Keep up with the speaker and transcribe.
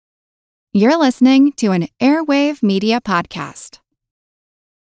You're listening to an Airwave Media Podcast.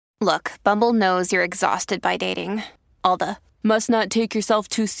 Look, Bumble knows you're exhausted by dating. All the, must not take yourself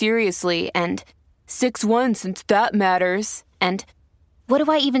too seriously, and 6'1" since that matters, and what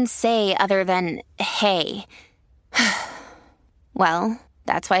do I even say other than, hey? Well,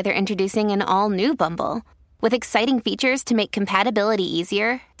 that's why they're introducing an all-new Bumble, with exciting features to make compatibility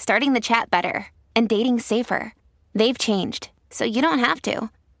easier, starting the chat better, and dating safer. They've changed, so you don't have to.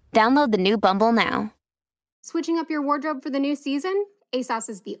 Download the new Bumble now. Switching up your wardrobe for the new season? ASOS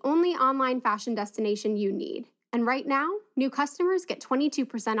is the only online fashion destination you need. And right now, new customers get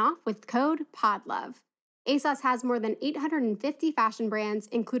 22% off with code PODLOVE. ASOS has more than 850 fashion brands,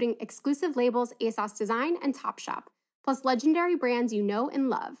 including exclusive labels ASOS Design and Topshop, plus legendary brands you know and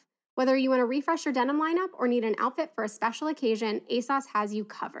love. Whether you want to refresh your denim lineup or need an outfit for a special occasion, ASOS has you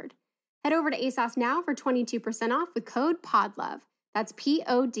covered. Head over to ASOS now for 22% off with code PODLOVE. That's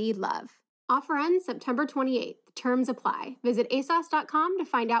P-O-D love. Offer ends September 28th. Terms apply. Visit ASOS.com to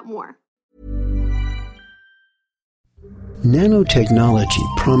find out more.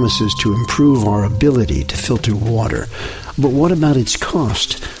 Nanotechnology promises to improve our ability to filter water. But what about its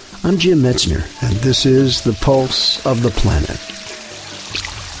cost? I'm Jim Metzner, and this is The Pulse of the Planet.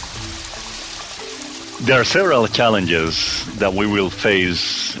 There are several challenges that we will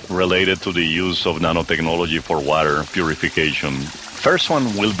face related to the use of nanotechnology for water purification. First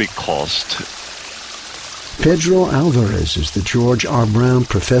one will be cost. Pedro Alvarez is the George R. Brown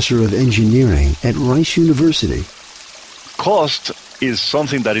Professor of Engineering at Rice University. Cost is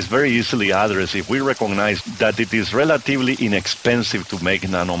something that is very easily addressed if we recognize that it is relatively inexpensive to make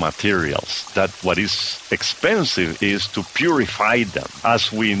nanomaterials. That what is expensive is to purify them,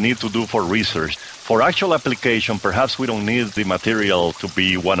 as we need to do for research. For actual application, perhaps we don't need the material to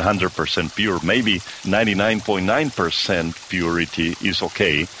be 100% pure. Maybe 99.9% purity is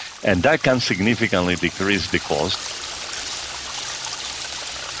okay, and that can significantly decrease the cost.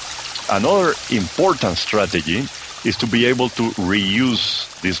 Another important strategy is to be able to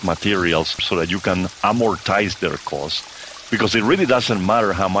reuse these materials so that you can amortize their cost. Because it really doesn't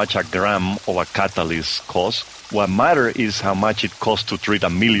matter how much a gram of a catalyst costs. What matters is how much it costs to treat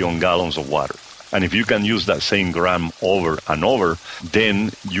 1 million gallons of water. And if you can use that same gram over and over, then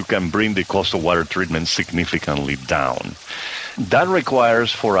you can bring the cost of water treatment significantly down. That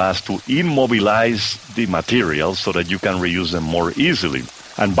requires for us to immobilize the materials so that you can reuse them more easily.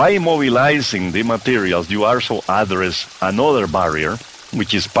 And by immobilizing the materials, you also address another barrier,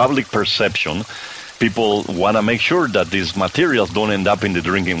 which is public perception. People want to make sure that these materials don't end up in the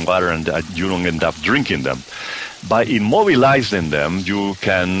drinking water and that you don't end up drinking them. By immobilizing them, you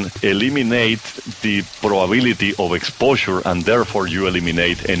can eliminate the probability of exposure, and therefore you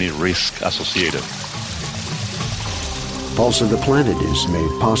eliminate any risk associated. Pulse of the Planet is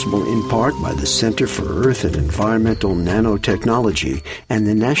made possible in part by the Center for Earth and Environmental Nanotechnology and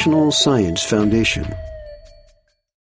the National Science Foundation.